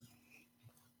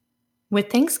With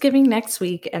Thanksgiving next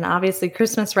week and obviously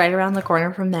Christmas right around the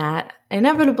corner from that,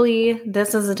 inevitably,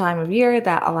 this is the time of year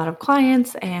that a lot of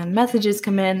clients and messages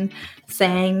come in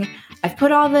saying, I've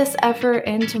put all this effort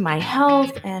into my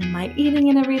health and my eating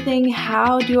and everything.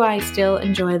 How do I still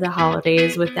enjoy the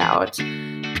holidays without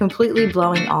completely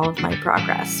blowing all of my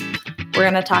progress? We're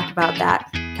going to talk about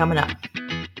that coming up.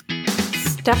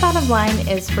 Step Out of Line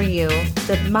is for you,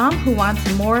 the mom who wants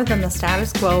more than the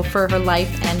status quo for her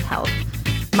life and health.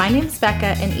 My name's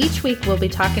Becca, and each week we'll be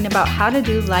talking about how to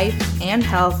do life and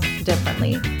health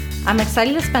differently. I'm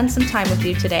excited to spend some time with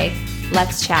you today.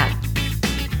 Let's chat.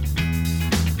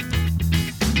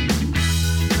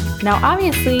 Now,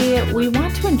 obviously, we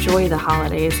want to enjoy the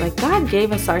holidays. Like, God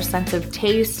gave us our sense of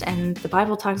taste, and the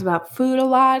Bible talks about food a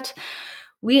lot.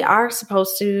 We are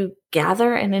supposed to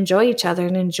gather and enjoy each other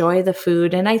and enjoy the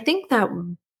food. And I think that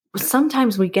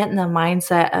sometimes we get in the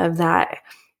mindset of that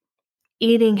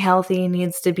eating healthy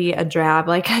needs to be a drab.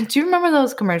 Like, do you remember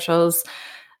those commercials?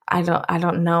 I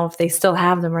don't know if they still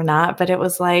have them or not, but it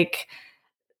was like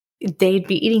they'd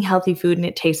be eating healthy food and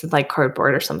it tasted like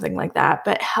cardboard or something like that.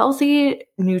 But healthy,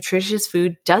 nutritious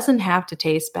food doesn't have to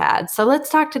taste bad. So let's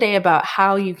talk today about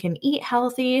how you can eat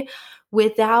healthy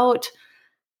without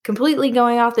completely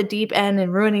going off the deep end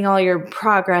and ruining all your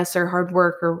progress or hard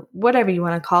work or whatever you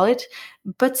want to call it,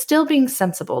 but still being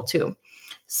sensible too.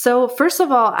 So first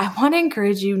of all, I want to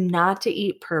encourage you not to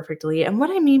eat perfectly. And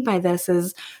what I mean by this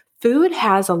is food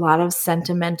has a lot of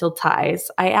sentimental ties.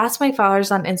 I asked my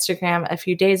followers on Instagram a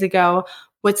few days ago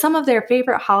what some of their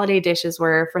favorite holiday dishes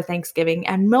were for Thanksgiving.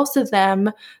 And most of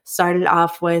them started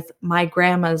off with my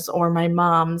grandma's or my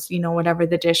mom's, whatever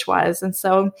the dish was. And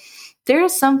so there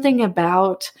is something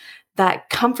about that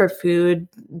comfort food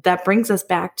that brings us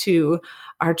back to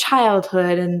our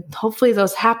childhood and hopefully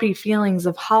those happy feelings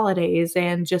of holidays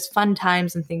and just fun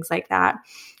times and things like that.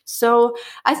 So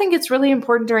I think it's really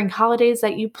important during holidays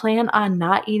that you plan on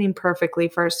not eating perfectly,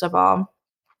 first of all.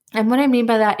 And what I mean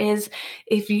by that is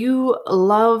if you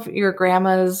love your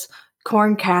grandma's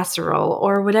corn casserole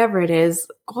or whatever it is,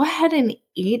 go ahead and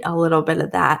eat a little bit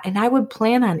of that. And I would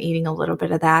plan on eating a little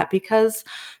bit of that because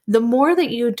the more that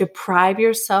you deprive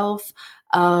yourself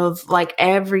of like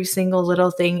every single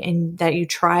little thing and that you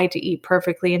try to eat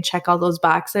perfectly and check all those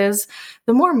boxes,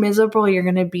 the more miserable you're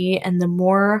going to be. And the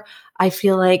more I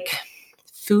feel like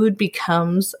food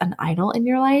becomes an idol in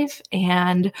your life.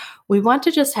 And we want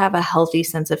to just have a healthy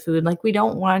sense of food. Like we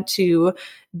don't want to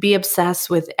be obsessed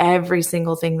with every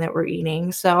single thing that we're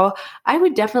eating. So I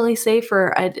would definitely say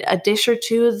for a dish or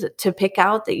two to pick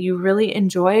out that you really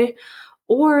enjoy.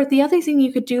 Or the other thing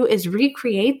you could do is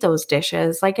recreate those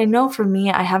dishes. Like I know for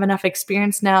me, I have enough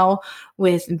experience now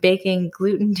with baking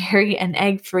gluten, dairy, and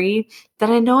egg-free that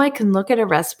I know I can look at a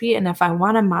recipe and if I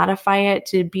want to modify it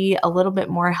to be a little bit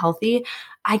more healthy,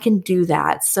 I can do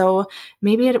that. So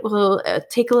maybe it will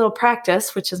take a little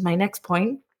practice, which is my next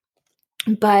point,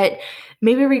 but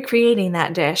maybe recreating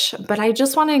that dish. But I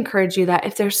just want to encourage you that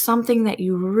if there's something that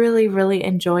you really, really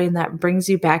enjoy and that brings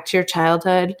you back to your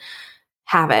childhood,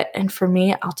 have it. And for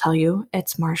me, I'll tell you,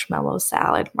 it's marshmallow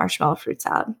fruit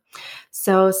salad.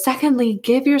 So secondly,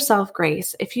 give yourself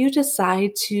grace. If you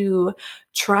decide to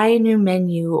try a new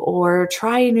menu or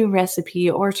try a new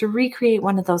recipe or to recreate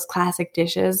one of those classic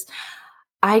dishes,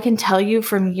 I can tell you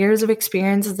from years of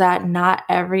experience that not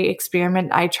every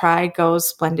experiment I try goes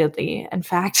splendidly. In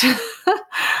fact,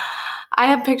 I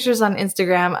have pictures on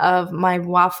Instagram of my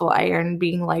waffle iron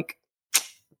being like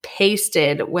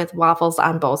pasted with waffles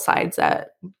on both sides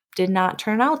that did not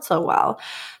turn out so well.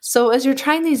 So as you're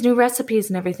trying these new recipes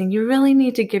and everything, you really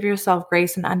need to give yourself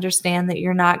grace and understand that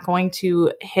you're not going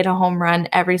to hit a home run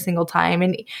every single time.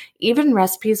 And even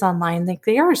recipes online, like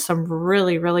there are some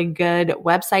really, really good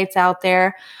websites out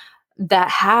there that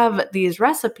have these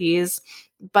recipes,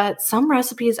 but some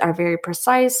recipes are very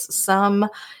precise. Some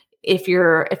if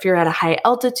you're at a high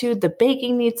altitude, the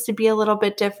baking needs to be a little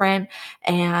bit different,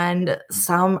 and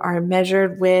some are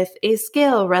measured with a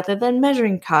scale rather than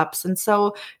measuring cups. And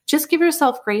so just give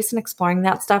yourself grace in exploring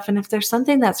that stuff. And if there's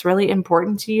something that's really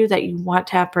important to you that you want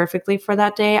to have perfectly for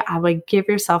that day, I would give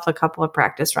yourself a couple of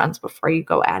practice runs before you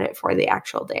go at it for the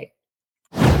actual day.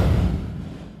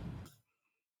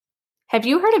 Have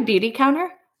you heard of Beauty Counter?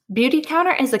 Beauty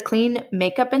Counter is a clean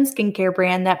makeup and skincare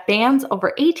brand that bans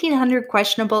over 1,800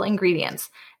 questionable ingredients,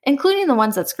 including the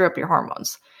ones that screw up your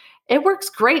hormones. It works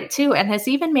great too and has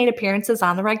even made appearances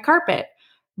on the red carpet.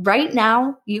 Right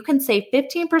now, you can save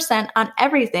 15% on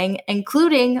everything,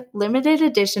 including limited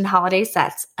edition holiday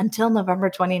sets until November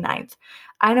 29th.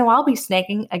 I know I'll be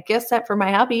snagging a gift set for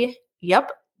my hubby.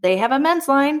 Yep, they have a men's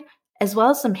line, as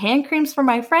well as some hand creams for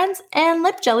my friends and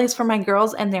lip jellies for my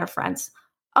girls and their friends.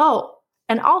 Oh,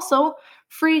 And also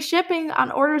free shipping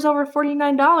on orders over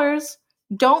 $49.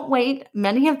 Don't wait.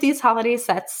 Many of these holiday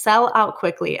sets sell out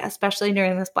quickly, especially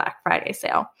during this Black Friday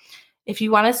sale. If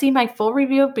you want to see my full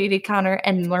review of Beautycounter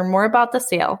and learn more about the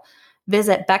sale,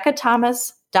 visit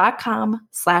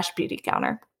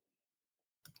beccathomas.com/beautycounter.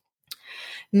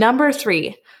 Number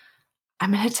 3,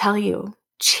 I'm going to tell you,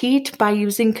 cheat by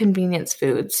using convenience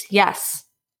foods. Yes,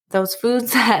 those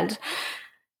foods that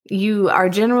you are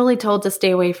generally told to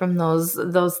stay away from,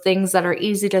 those things that are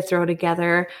easy to throw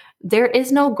together. There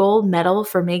is no gold medal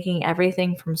for making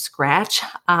everything from scratch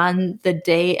on the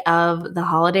day of the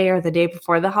holiday or the day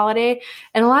before the holiday.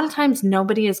 And a lot of times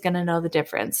nobody is going to know the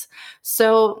difference.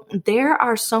 So there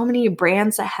are so many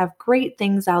brands that have great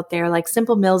things out there. Like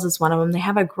Simple Mills is one of them. They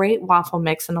have a great waffle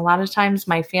mix. And a lot of times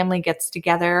my family gets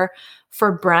together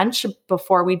for brunch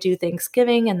before we do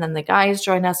Thanksgiving, and then the guys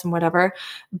join us and whatever.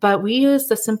 But we use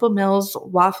the Simple Mills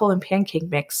waffle and pancake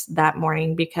mix that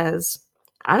morning because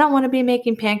I don't want to be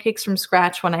making pancakes from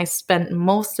scratch when I spent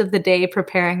most of the day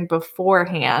preparing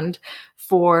beforehand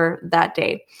for that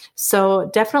day.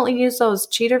 So definitely use those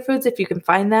cheater foods if you can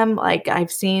find them. Like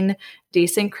I've seen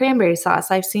decent cranberry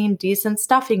sauce. I've seen decent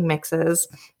stuffing mixes.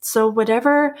 So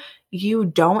whatever you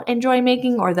don't enjoy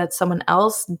making or that someone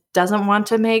else doesn't want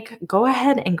to make, go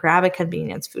ahead and grab a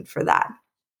convenience food for that.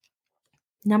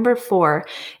 Number 4,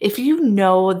 if you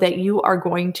know that you are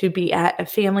going to be at a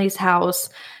family's house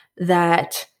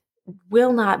that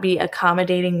will not be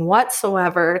accommodating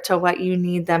whatsoever to what you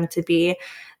need them to be,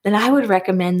 then I would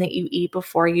recommend that you eat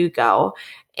before you go.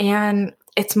 And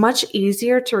it's much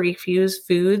easier to refuse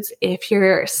foods if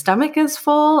your stomach is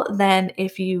full than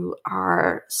if you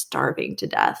are starving to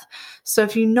death. So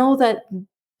if you know that,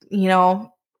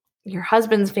 your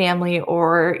husband's family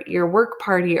or your work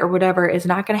party or whatever is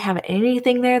not going to have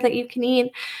anything there that you can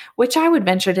eat, which I would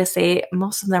venture to say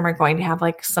most of them are going to have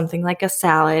like something like a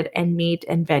salad and meat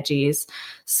and veggies.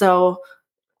 So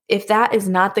if that is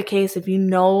not the case, if you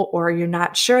know or you're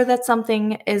not sure that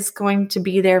something is going to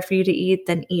be there for you to eat,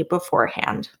 then eat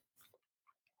beforehand.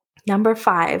 Number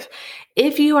 5,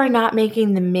 if you are not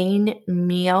making the main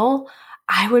meal,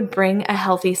 I would bring a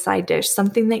healthy side dish,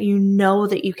 something that you know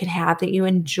that you can have, that you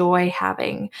enjoy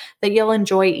having, that you'll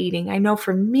enjoy eating. I know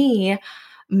for me,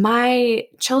 my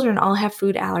children all have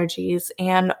food allergies,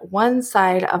 and one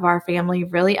side of our family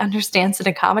really understands and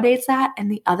accommodates that, and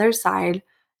the other side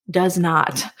does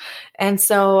not. And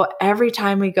so every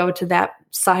time we go to that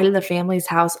side of the family's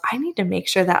house, I need to make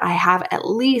sure that I have at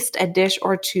least a dish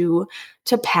or two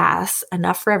to pass,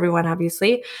 enough for everyone,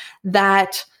 obviously,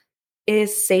 that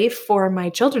is safe for my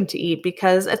children to eat,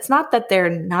 because it's not that they're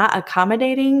not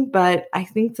accommodating, but I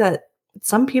think that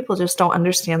some people just don't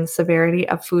understand the severity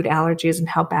of food allergies and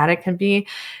how bad it can be.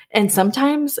 And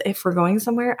sometimes if we're going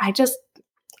somewhere, I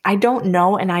don't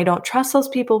know, and I don't trust those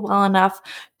people well enough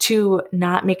to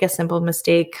not make a simple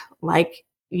mistake like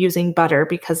using butter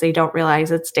because they don't realize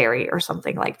it's dairy or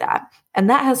something like that. And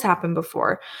that has happened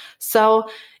before. So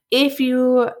if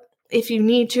you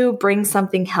need to, bring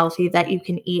something healthy that you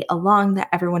can eat along that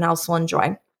everyone else will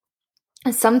enjoy.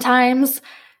 Sometimes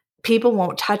people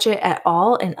won't touch it at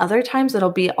all, and other times it'll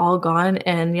be all gone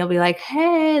and you'll be like,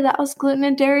 hey, that was gluten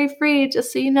and dairy free,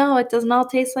 just so you know, it doesn't all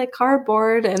taste like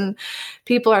cardboard, and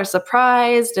people are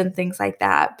surprised and things like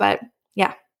that. But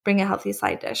yeah, bring a healthy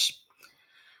side dish.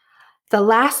 The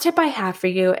last tip I have for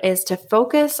you is to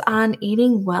focus on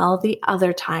eating well the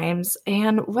other times.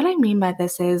 And what I mean by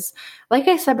this is, like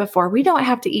I said before, we don't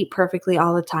have to eat perfectly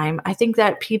all the time. I think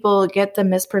that people get the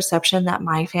misperception that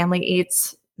my family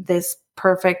eats this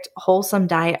perfect, wholesome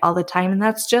diet all the time. And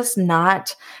that's just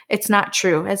it's not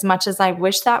true. As much as I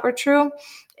wish that were true,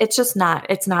 it's just not.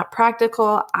 It's not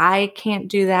practical. I can't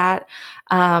do that.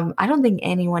 I don't think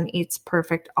anyone eats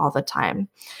perfect all the time.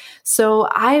 So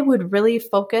I would really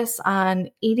focus on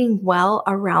eating well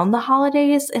around the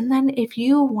holidays. And then if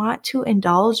you want to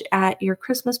indulge at your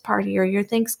Christmas party or your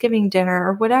Thanksgiving dinner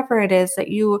or whatever it is that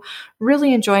you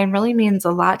really enjoy and really means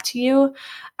a lot to you,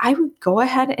 I would go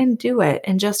ahead and do it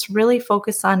and just really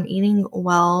focus on eating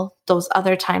well those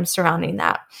other times surrounding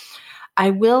that. I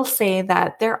will say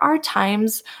that there are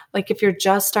times, like if you're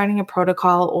just starting a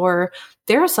protocol, or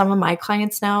there are some of my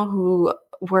clients now who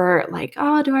were like,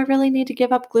 oh, do I really need to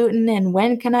give up gluten? And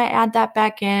when can I add that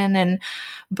back in?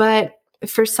 But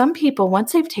for some people,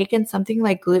 once they've taken something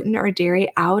like gluten or dairy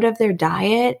out of their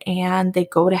diet and they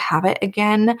go to have it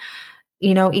again,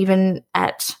 even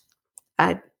at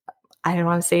I don't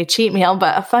want to say a cheat meal,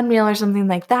 but a fun meal or something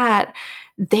like that,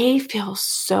 they feel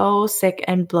so sick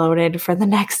and bloated for the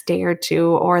next day or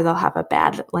two, or they'll have a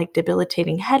bad, like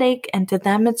debilitating headache. And to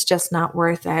them, it's just not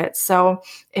worth it. So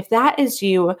if that is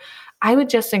you, I would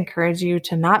just encourage you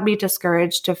to not be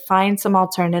discouraged, to find some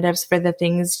alternatives for the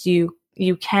things you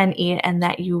can eat and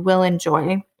that you will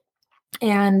enjoy.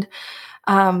 And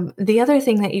the other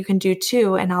thing that you can do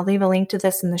too, and I'll leave a link to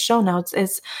this in the show notes,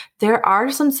 is there are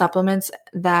some supplements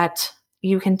that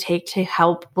you can take to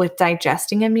help with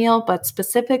digesting a meal, but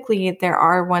specifically there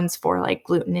are ones for like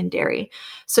gluten and dairy.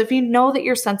 So if you know that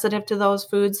you're sensitive to those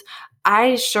foods,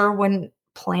 I sure wouldn't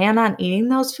plan on eating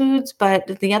those foods.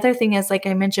 But the other thing is, like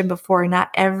I mentioned before, not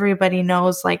everybody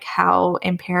knows like how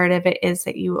imperative it is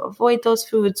that you avoid those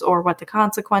foods or what the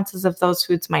consequences of those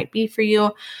foods might be for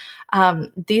you.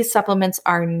 These supplements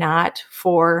are not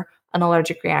for an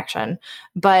allergic reaction,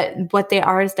 but what they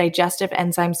are is digestive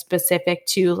enzymes specific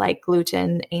to like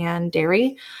gluten and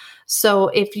dairy. So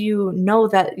if you know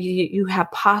that you have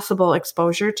possible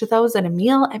exposure to those in a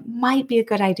meal, it might be a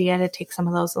good idea to take some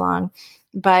of those along.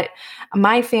 But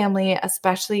my family,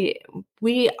 especially,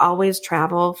 we always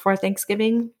travel for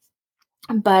Thanksgiving.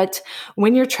 But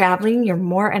when you're traveling, you're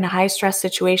more in a high stress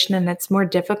situation and it's more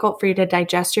difficult for you to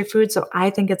digest your food. So I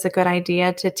think it's a good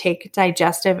idea to take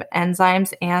digestive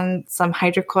enzymes and some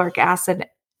hydrochloric acid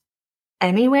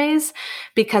anyways,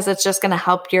 because it's just going to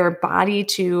help your body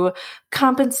to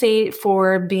compensate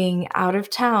for being out of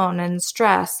town and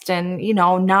stressed and,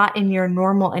 not in your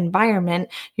normal environment.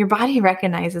 Your body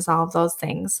recognizes all of those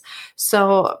things.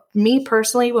 So me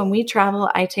personally, when we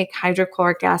travel, I take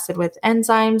hydrochloric acid with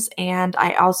enzymes, and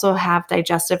I also have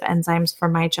digestive enzymes for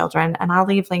my children. And I'll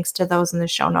leave links to those in the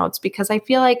show notes because I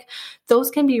feel like those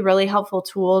can be really helpful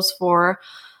tools for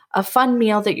a fun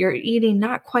meal that you're eating,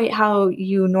 not quite how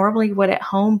you normally would at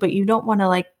home, but you don't want to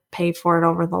like pay for it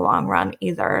over the long run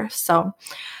either. So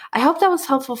I hope that was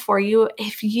helpful for you.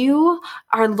 If you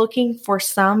are looking for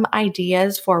some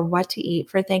ideas for what to eat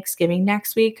for Thanksgiving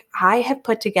next week, I have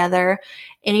put together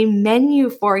a menu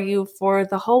for you for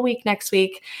the whole week next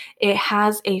week. It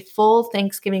has a full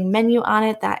Thanksgiving menu on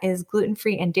it that is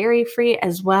gluten-free and dairy-free,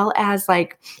 as well as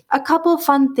like a couple of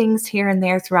fun things here and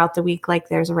there throughout the week. Like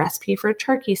there's a recipe for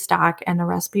turkey stock and a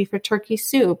recipe for turkey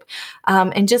soup,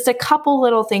 and just a couple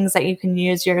little things that you can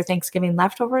use your Thanksgiving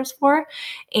leftovers for.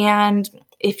 And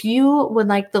if you would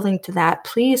like the link to that,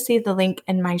 please see the link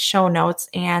in my show notes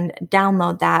and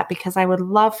download that, because I would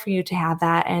love for you to have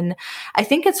that. And I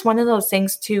think it's one of those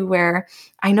things too, where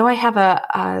I know I have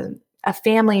a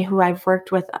family who I've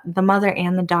worked with, the mother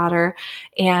and the daughter,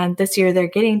 and this year they're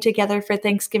getting together for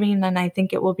Thanksgiving. And I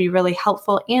think it will be really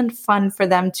helpful and fun for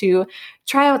them to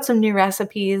try out some new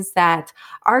recipes that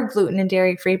are gluten and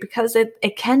dairy free, because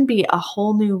it can be a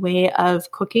whole new way of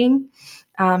cooking.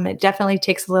 It definitely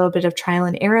takes a little bit of trial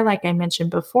and error, like I mentioned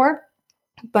before,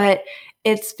 but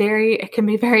it can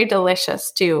be very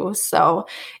delicious too. So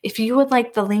if you would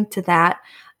like the link to that,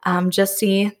 just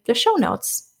see the show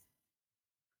notes.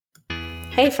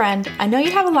 Hey friend, I know you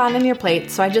have a lot on your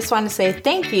plate, so I just want to say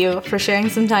thank you for sharing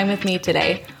some time with me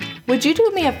today. Would you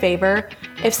do me a favor?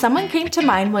 If someone came to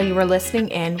mind while you were listening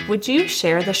in, would you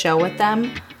share the show with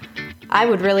them? I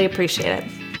would really appreciate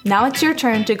it. Now it's your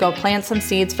turn to go plant some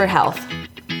seeds for health.